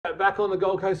back on the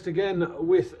Gold Coast again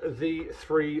with the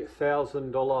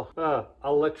 $3,000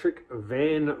 electric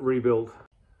van rebuild.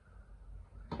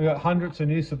 We got hundreds of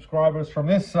new subscribers from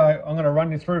this, so I'm going to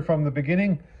run you through from the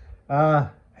beginning.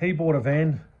 He bought a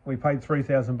van. We paid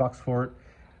 $3,000 for it.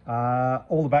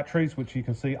 All the batteries, which you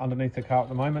can see underneath the car at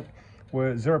the moment,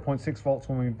 were 0.6 volts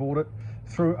when we bought it.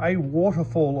 Through a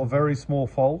waterfall of very small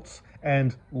faults,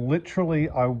 and literally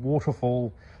a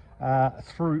waterfall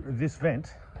through this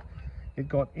vent, it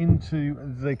got into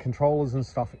the controllers and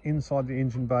stuff inside the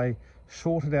engine bay,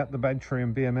 shorted out the battery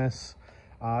and BMS,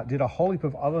 did a whole heap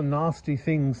of other nasty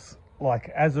things like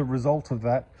as a result of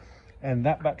that. And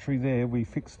that battery there we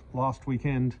fixed last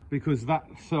weekend because that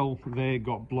cell there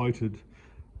got bloated.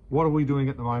 What are we doing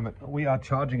at the moment? We are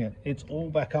charging it. It's all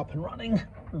back up and running.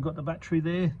 We've got the battery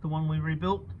there, the one we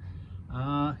rebuilt,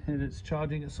 and it's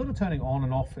charging. It's sort of turning on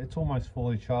and off. It's almost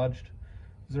fully charged,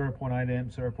 0.8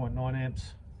 amps, 0.9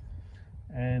 amps.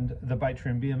 And the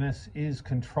battery and BMS is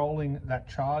controlling that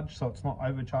charge, so it's not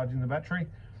overcharging the battery,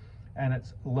 and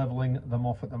it's leveling them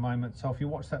off at the moment. So if you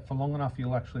watch that for long enough,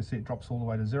 you'll actually see it drops all the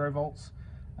way to 0 volts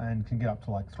and can get up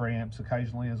to like 3 amps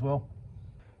occasionally as well.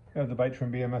 We have the battery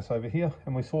and BMS over here,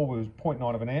 and we saw it was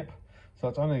 0.9 of an amp, so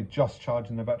it's only just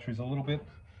charging the batteries a little bit.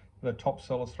 The top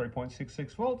cell is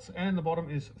 3.66 volts and the bottom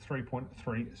is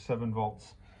 3.37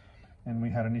 volts. And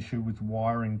we had an issue with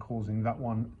wiring causing that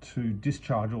one to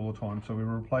discharge all the time, so we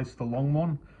replaced the long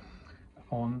one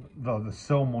on the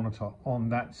cell monitor on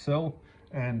that cell,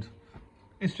 and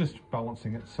it's just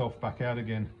balancing itself back out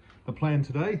again. The plan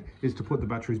today is to put the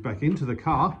batteries back into the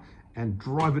car and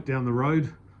drive it down the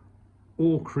road,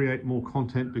 or create more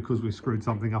content because we screwed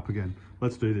something up again.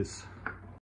 Let's do this.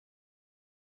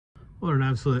 What an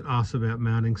absolute arse about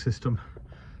mounting system.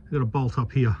 They've got a bolt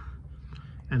up here,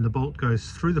 and the bolt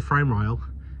goes through the frame rail,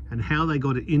 and how they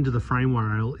got it into the frame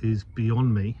rail is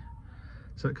beyond me.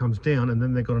 So it comes down, and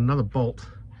then they've got another bolt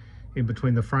in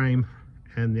between the frame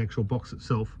and the actual box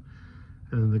itself,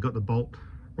 and then they've got the bolt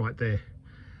right there.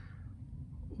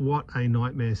 What a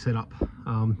nightmare setup.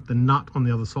 The nut on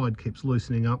the other side keeps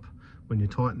loosening up when you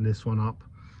tighten this one up,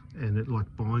 and it like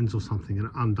binds or something and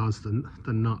it undoes the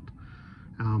nut.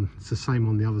 It's the same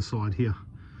on the other side here,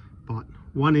 but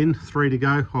 1 in, 3 to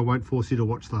go. I won't force you to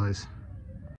watch those.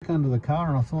 Under the car,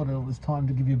 and I thought it was time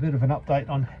to give you a bit of an update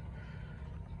on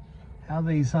how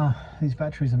these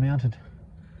batteries are mounted.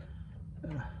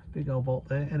 Big old bolt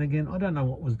there, and again, I don't know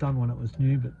what was done when it was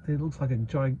new, but it looks like a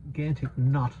gigantic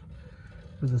nut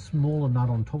with a smaller nut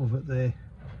on top of it there.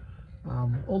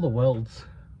 All the welds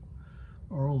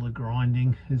or all the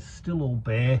grinding is still all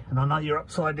bare, and I know you're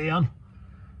upside down.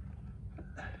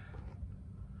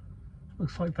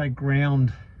 Looks like they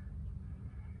ground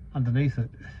underneath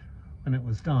it when it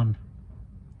was done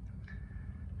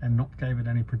and not gave it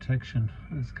any protection.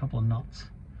 There's a couple of nuts.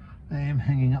 I am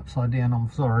hanging upside down,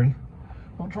 I'm sorry.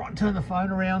 I'll try and turn the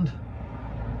phone around.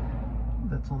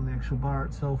 That's on the actual bar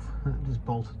itself, and it just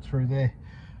bolted through there.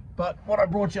 But what I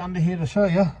brought you under here to show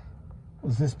you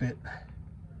was this bit.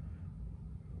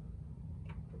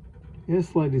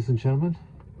 Yes, ladies and gentlemen,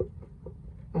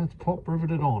 that's pop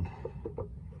riveted on.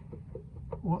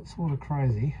 What's sort of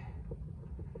crazy,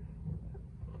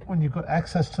 when you've got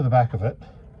access to the back of it,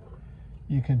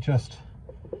 you can just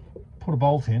put a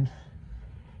bolt in.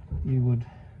 You would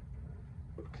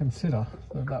consider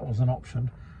that that was an option.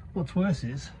 What's worse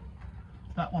is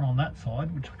that one on that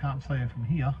side, which I can't see it from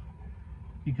here,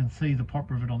 you can see the pop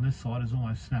rivet on this side is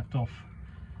almost snapped off,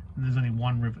 and there's only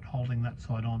one rivet holding that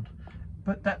side on.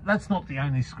 But that's not the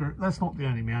only screw, that's not the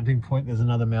only mounting point. There's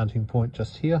another mounting point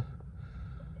just here,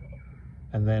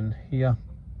 and then here,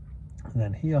 and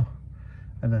then here,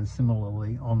 and then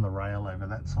similarly on the rail over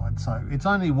that side. So it's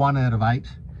only 1 out of 8,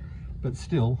 but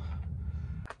still.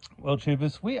 Well,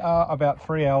 tubers, we are about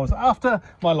 3 hours after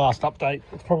my last update.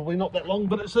 It's probably not that long,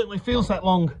 but it certainly feels that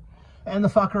long, and the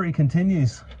fuckery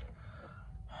continues.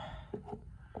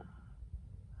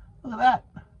 Look at that,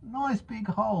 nice big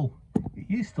hole. It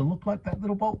used to look like that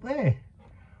little bolt there.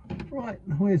 Right,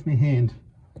 where's my hand?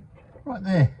 Right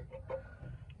there.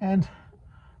 And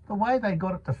the way they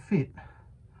got it to fit,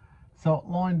 so it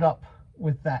lined up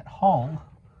with that hole,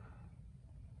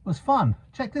 was fun.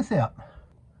 Check this out.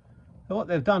 So what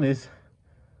they've done is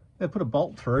they've put a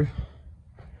bolt through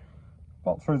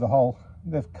the hole.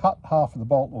 They've cut half of the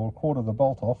bolt, or a quarter of the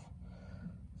bolt off,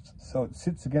 so it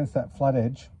sits against that flat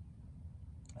edge,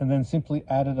 and then simply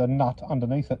added a nut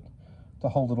underneath it to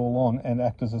hold it all on and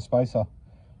act as a spacer.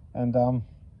 And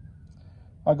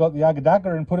I got the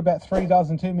ugga-dugga and put about 3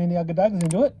 dozen too many ugga-duggas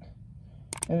into it,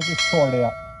 and it just tore it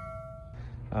out.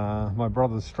 My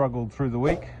brothers struggled through the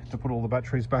week to put all the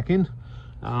batteries back in.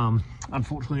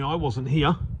 Unfortunately, I wasn't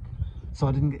here, so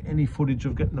I didn't get any footage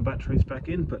of getting the batteries back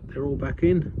in, but they're all back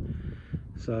in.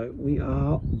 So we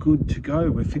are good to go.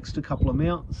 We've fixed a couple of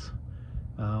mounts,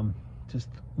 just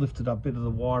lifted up a bit of the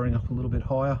wiring up a little bit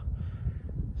higher,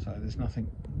 so there's nothing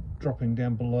dropping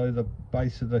down below the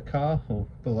base of the car or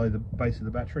below the base of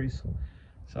the batteries.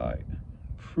 So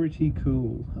pretty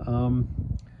cool.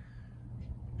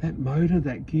 That motor,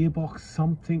 that gearbox,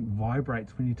 something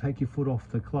vibrates when you take your foot off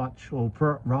the clutch, or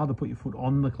rather put your foot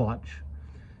on the clutch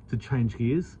to change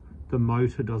gears. The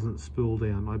motor doesn't spool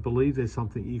down. I believe there's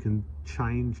something you can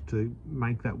change to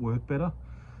make that work better,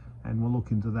 and we'll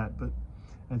look into that. But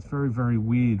it's very, very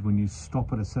weird when you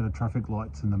stop at a set of traffic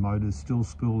lights and the motor's still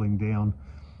spooling down,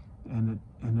 and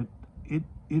it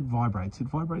vibrates. It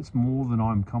vibrates more than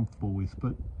I'm comfortable with,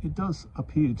 but it does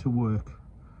appear to work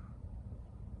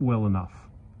well enough.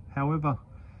 However,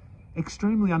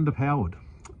 extremely underpowered,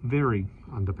 very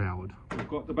underpowered. We've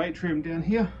got the Batrium down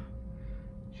here.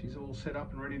 She's all set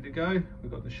up and ready to go. We've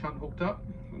got the shunt hooked up.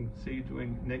 You can see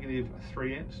doing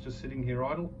 -3 amps, just sitting here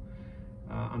idle.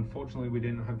 Unfortunately, we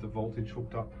didn't have the voltage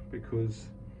hooked up because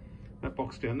that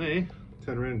box down there,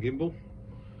 turn around gimbal,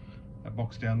 that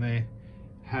box down there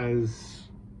has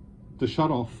the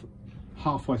shut off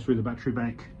halfway through the battery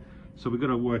bank. So we've got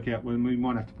to work out when we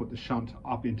might have to put the shunt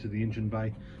up into the engine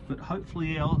bay. But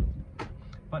hopefully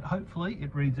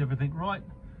it reads everything right.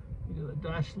 We've got the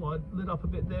dash light lit up a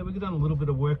bit there. We've done a little bit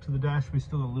of work to the dash. We've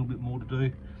still got a little bit more to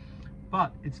do.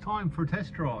 But it's time for a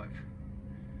test drive.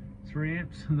 3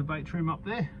 amps and the Batrium up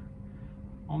there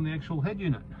on the actual head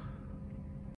unit.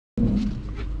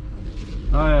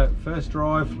 Oh, first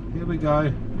drive, here we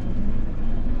go.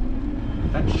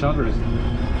 That shutter is...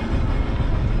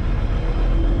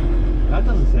 That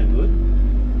doesn't sound good.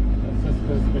 That's just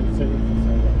because it's been sitting for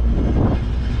so long.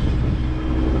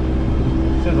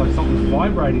 Sounds like something's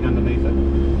vibrating underneath it.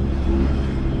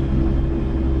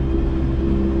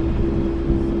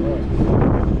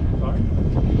 Sorry?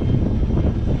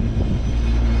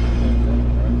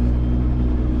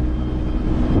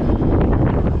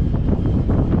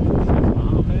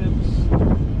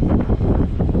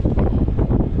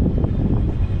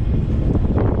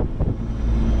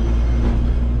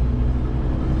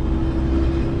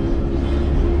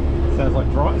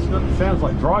 Sounds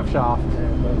like drive shaft.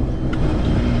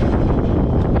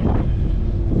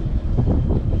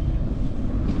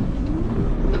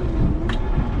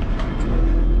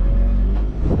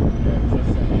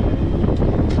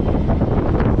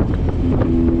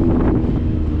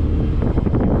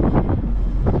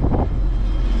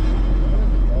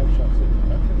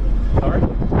 Sorry?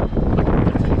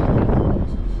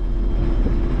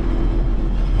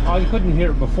 Oh, you couldn't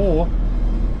hear it before.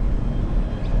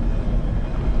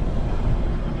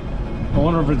 I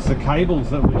wonder if it's the cables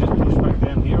that we just pushed back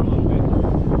down here a little bit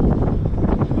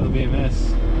for the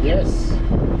BMS. Yes.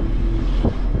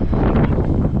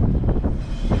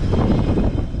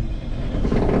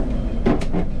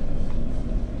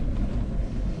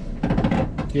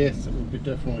 Yes, it would be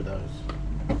definitely those.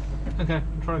 Okay,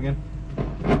 try again.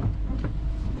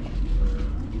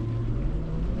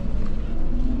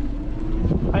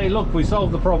 Hey, look, we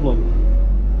solved the problem.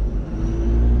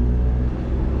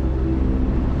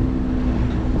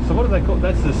 So what do they call?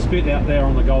 That's the spit out there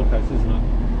on the Gold Coast, isn't it?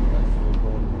 That's the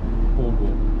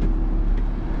boardwalk.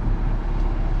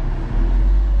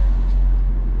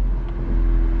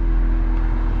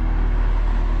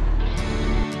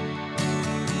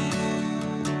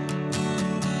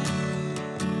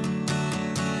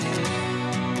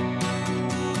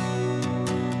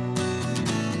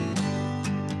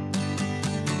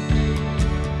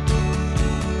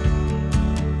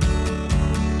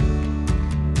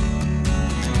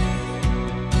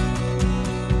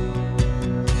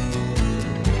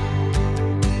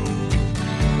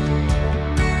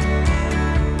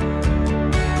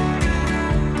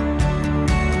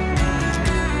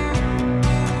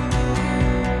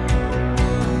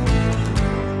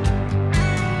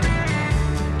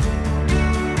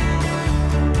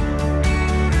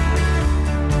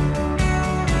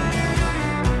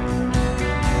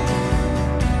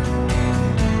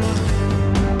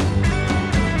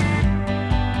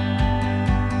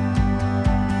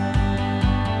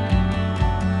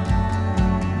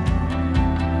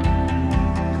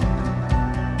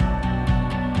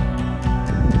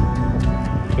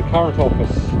 Current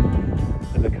office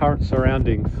and the current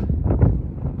surroundings.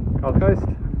 Gold Coast.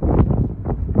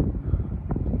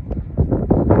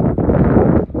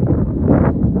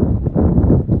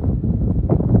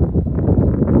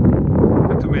 I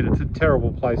have to admit, it's a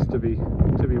terrible place to be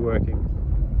working.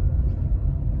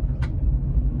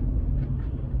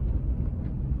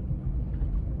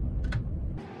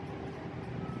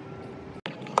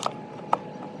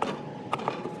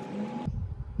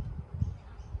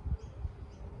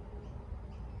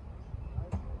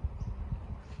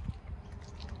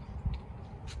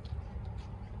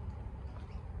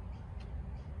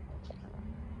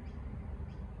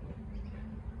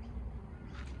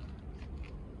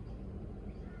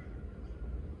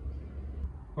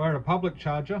 We're at a public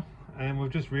charger, and we've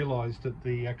just realised that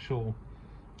the actual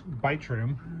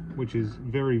Batrium, which is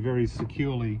very, very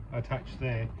securely attached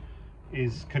there,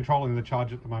 is controlling the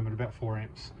charge at the moment about 4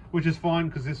 amps, which is fine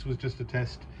because this was just a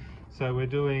test. So we're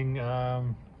doing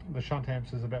the shunt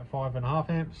amps is about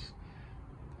 5.5 amps.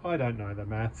 I don't know the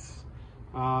maths.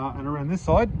 And around this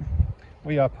side,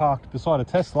 we are parked beside a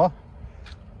Tesla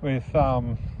with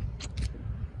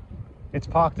it's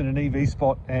parked in an EV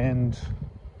spot and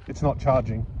it's not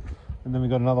charging. And then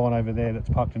we've got another one over there that's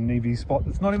parked in an EV spot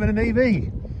that's not even an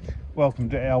EV. Welcome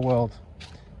to our world.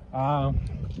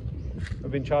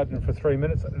 We've been charging for 3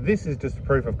 minutes. This is just a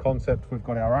proof of concept. We've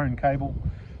got our own cable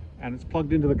and it's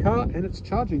plugged into the car and it's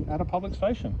charging at a public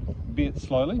station. Be it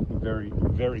slowly, very,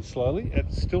 very slowly,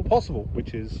 it's still possible,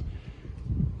 which is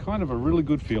kind of a really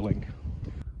good feeling.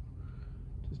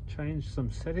 Just changed some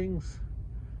settings.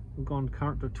 We've gone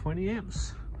current to 20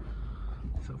 amps.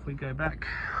 So if we go back,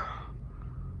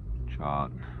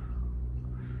 chart.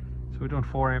 So we're doing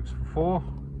 4 amps before.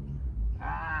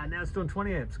 Now it's doing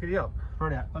 20 amps. Giddy up.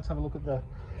 Right out. Let's have a look at the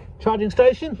charging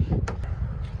station.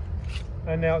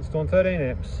 And now it's doing 13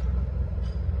 amps.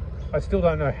 I still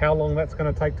don't know how long that's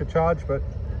going to take to charge, but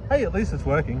hey, at least it's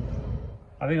working.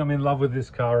 I think I'm in love with this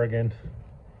car again.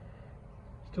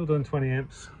 Still doing 20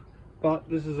 amps, but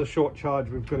this is a short charge.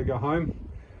 We've got to go home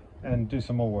and do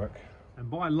some more work. And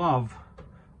by love,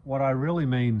 what I really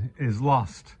mean is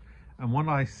lust. And when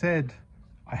I said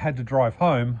I had to drive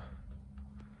home,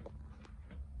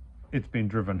 it's been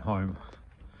driven home.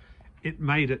 It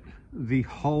made it the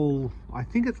whole, I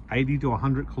think it's 80 to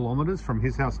 100 kilometers from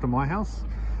his house to my house.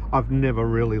 I've never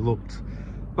really looked,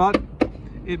 but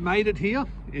it made it here.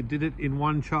 It did it in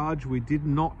one charge. We did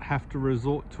not have to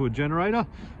resort to a generator,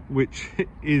 which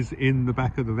is in the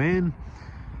back of the van,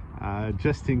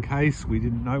 just in case we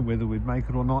didn't know whether we'd make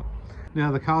it or not. Now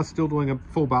the car's still doing a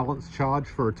full balance charge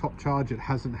for a top charge. It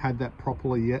hasn't had that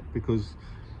properly yet because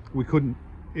we couldn't,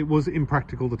 it was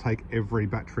impractical to take every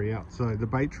battery out. So the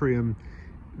Batrium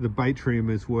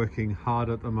is working hard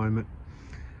at the moment.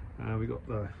 We got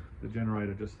the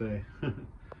generator just there.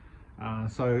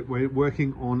 So we're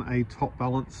working on a top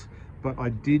balance, but I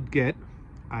did get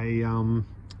a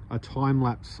time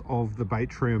lapse of the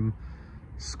Batrium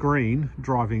screen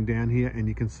driving down here, and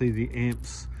you can see the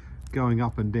amps going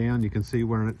up and down. You can see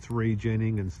when it's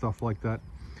regenning and stuff like that.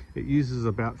 It uses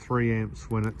about 3 amps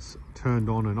when it's turned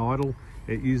on and idle.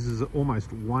 It uses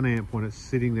almost 1 amp when it's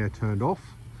sitting there turned off.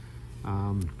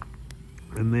 And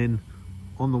then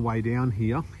on the way down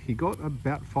here, he got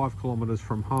about 5 kilometers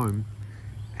from home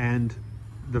and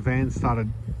the van started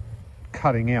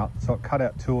cutting out. So it cut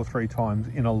out 2 or 3 times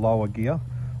in a lower gear.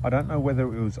 I don't know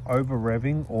whether it was over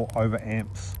revving or over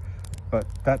amps, but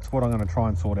that's what I'm going to try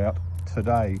and sort out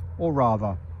today, or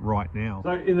rather right now.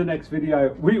 So in the next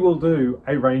video we will do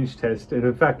a range test, and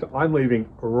in fact I'm leaving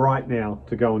right now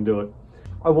to go and do it.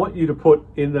 I want you to put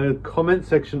in the comment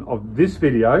section of this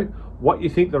video what you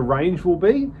think the range will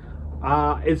be.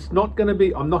 It's not going to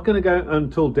be, I'm not going to go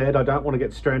until dead. I don't want to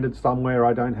get stranded somewhere.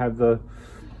 I don't have the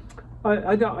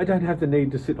I don't have the need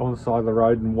to sit on the side of the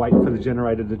road and wait for the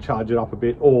generator to charge it up a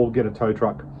bit or get a tow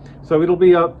truck. So it'll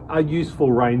be a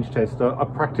useful range test, a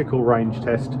practical range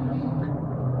test.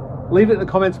 Leave it in the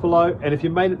comments below, and if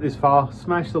you made it this far,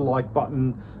 smash the like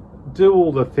button, do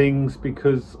all the things,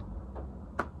 because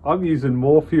I'm using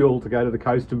more fuel to go to the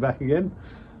coast and back again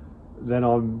than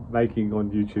I'm making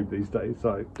on YouTube these days.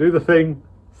 So do the thing.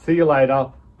 See you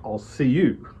later. I'll see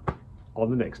you on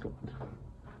the next one.